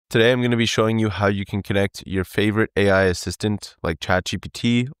Today, I'm going to be showing you how you can connect your favorite AI assistant like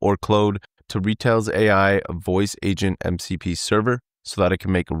ChatGPT or Claude to Retell's AI voice agent MCP server so that it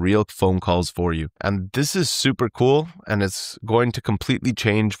can make real phone calls for you. And this is super cool, and it's going to completely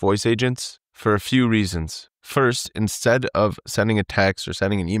change voice agents for a few reasons. First, instead of sending a text or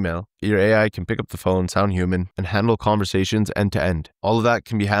sending an email, your AI can pick up the phone, sound human, and handle conversations end to end. All of that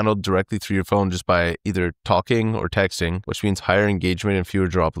can be handled directly through your phone just by either talking or texting, which means higher engagement and fewer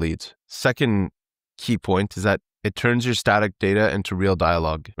drop leads. Second key point is that it turns your static data into real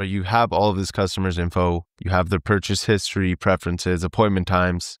dialogue. Right? You have all of this customer's info, you have their purchase history, preferences, appointment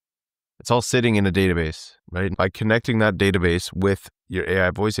times. It's all sitting in a database, right? By connecting that database with your AI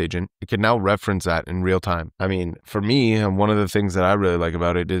voice agent, it can now reference that in real time. I mean, for me, one of the things that I really like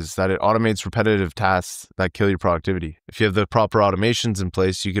about it is that it automates repetitive tasks that kill your productivity. If you have the proper automations in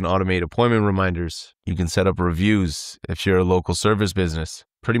place, you can automate appointment reminders. You can set up reviews if you're a local service business.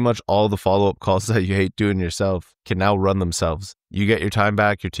 Pretty much all the follow-up calls that you hate doing yourself can now run themselves. You get your time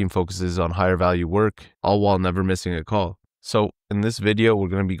back, your team focuses on higher value work, all while never missing a call. So in this video, we're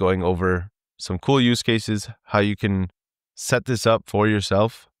going to be going over some cool use cases, how you can set this up for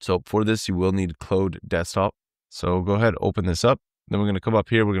yourself. So for this, you will need Claude Desktop. So go ahead, open this up. Then we're going to come up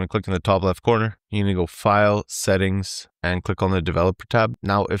here. We're going to click in the top left corner. You're going to go File, Settings, and click on the Developer tab.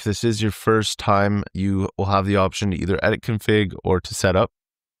 Now, if this is your first time, you will have the option to either edit config or to set up.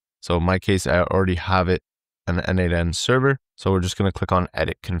 So in my case, I already have it an N8N server. So we're just going to click on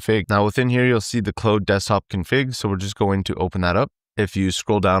edit config. Now within here, you'll see the Claude Desktop config. So we're just going to open that up. If you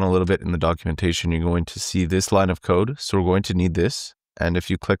scroll down a little bit in the documentation, you're going to see this line of code. So we're going to need this. And if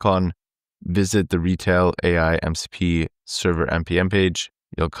you click on visit the Retell AI MCP server NPM page,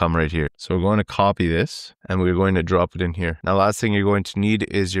 you'll come right here. So we're going to copy this and we're going to drop it in here. Now, last thing you're going to need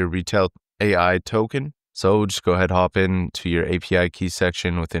is your Retell AI token. So just go ahead, hop into your API key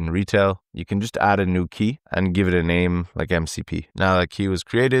section within Retell. You can just add a new key and give it a name like MCP. Now that key was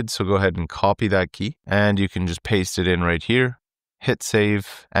created, so go ahead and copy that key and you can just paste it in right here, hit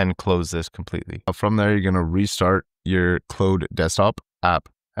save and close this completely. From there, you're going to restart your Claude Desktop app.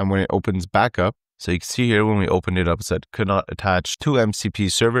 And when it opens back up, so you can see here when we opened it up, it said could not attach to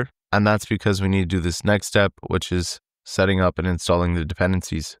MCP server. And that's because we need to do this next step, which is setting up and installing the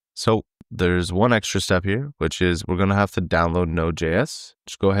dependencies. So there's one extra step here, which is we're going to have to download Node.js.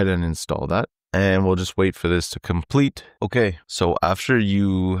 Just go ahead and install that. And we'll just wait for this to complete. Okay, so after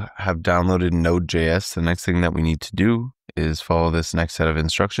you have downloaded Node.js, the next thing that we need to do is follow this next set of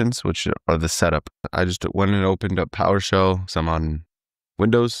instructions, which are the setup. I just went and opened up PowerShell because I'm on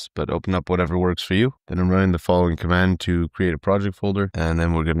Windows, but open up whatever works for you. Then I'm running the following command to create a project folder, and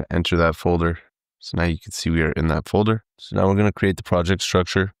then we're going to enter that folder. So now you can see we are in that folder. So now we're going to create the project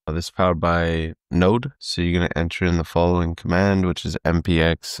structure. This is powered by Node. So you're going to enter in the following command, which is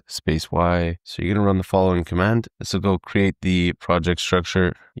mpx space y. So you're going to run the following command. This will go create the project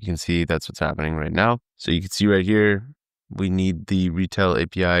structure. You can see that's what's happening right now. So you can see right here, we need the Retell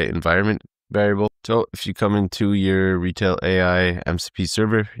API environment variable. So if you come into your Retell AI MCP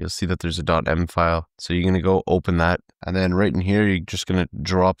server, you'll see that there's a .m file. So you're going to go open that. And then right in here, you're just going to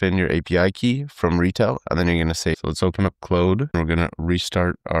drop in your API key from Retell. And then you're going to say, so let's open up Claude. We're going to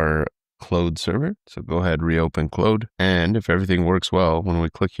restart our Claude server. So go ahead, reopen Claude. And if everything works well, when we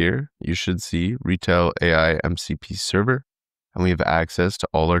click here, you should see Retell AI MCP server. And we have access to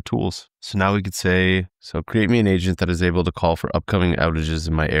all our tools. So now we could say, so create me an agent that is able to call for upcoming outages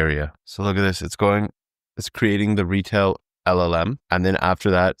in my area. So look at this, it's creating the Retell LLM. And then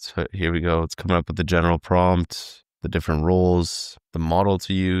after that, so here we go, it's coming up with the general prompt, the different roles, the model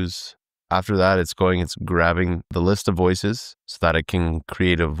to use. After that, it's grabbing the list of voices so that it can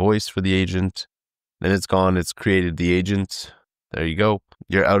create a voice for the agent. Then it's created the agent. There you go.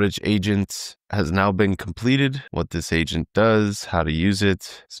 Your outage agent has now been completed. What this agent does, how to use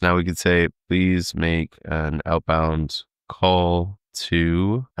it. So now we could say, please make an outbound call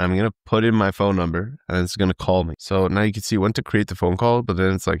to, and I'm going to put in my phone number and it's going to call me. So now you can see when to create the phone call, but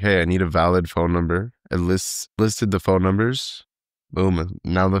then it's like, hey, I need a valid phone number. It listed the phone numbers. Boom.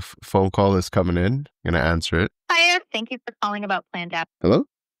 Now the phone call is coming in. I'm going to answer it. Hi, thank you for calling about planned app. Hello?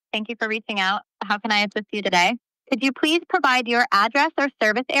 Thank you for reaching out. How can I assist you today? Could you please provide your address or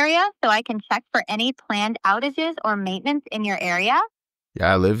service area so I can check for any planned outages or maintenance in your area?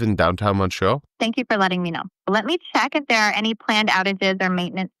 Yeah, I live in downtown Montreal. Thank you for letting me know. Let me check if there are any planned outages or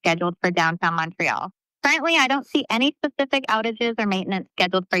maintenance scheduled for downtown Montreal. Currently, I don't see any specific outages or maintenance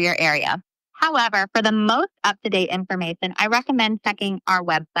scheduled for your area. However, for the most up-to-date information, I recommend checking our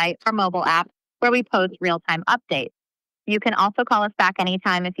website or mobile app where we post real-time updates. You can also call us back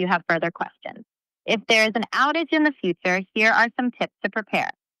anytime if you have further questions. If there is an outage in the future, here are some tips to prepare.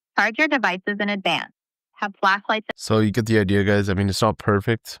 Charge your devices in advance. Have flashlights. So you get the idea, guys. I mean, it's not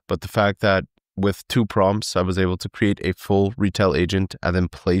perfect, but the fact that with 2 prompts, I was able to create a full Retell agent and then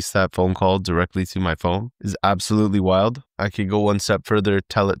place that phone call directly to my phone is absolutely wild. I could go one step further,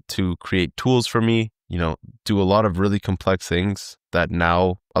 tell it to create tools for me, do a lot of really complex things that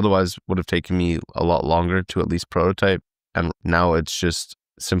now otherwise would have taken me a lot longer to at least prototype. And now it's just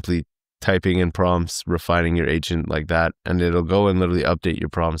simply typing in prompts, refining your agent like that, and it'll go and literally update your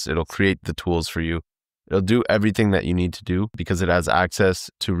prompts. It'll create the tools for you. It'll do everything that you need to do because it has access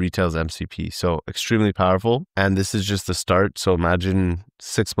to Retell's MCP. So extremely powerful. And this is just the start. So imagine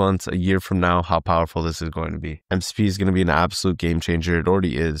 6 months, a year from now, how powerful this is going to be. MCP is going to be an absolute game changer. It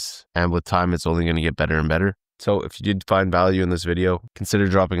already is. And with time, it's only going to get better and better. So if you did find value in this video, consider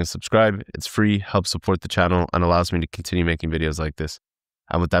dropping a subscribe. It's free, helps support the channel, and allows me to continue making videos like this.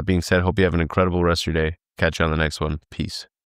 And with that being said, hope you have an incredible rest of your day. Catch you on the next one. Peace.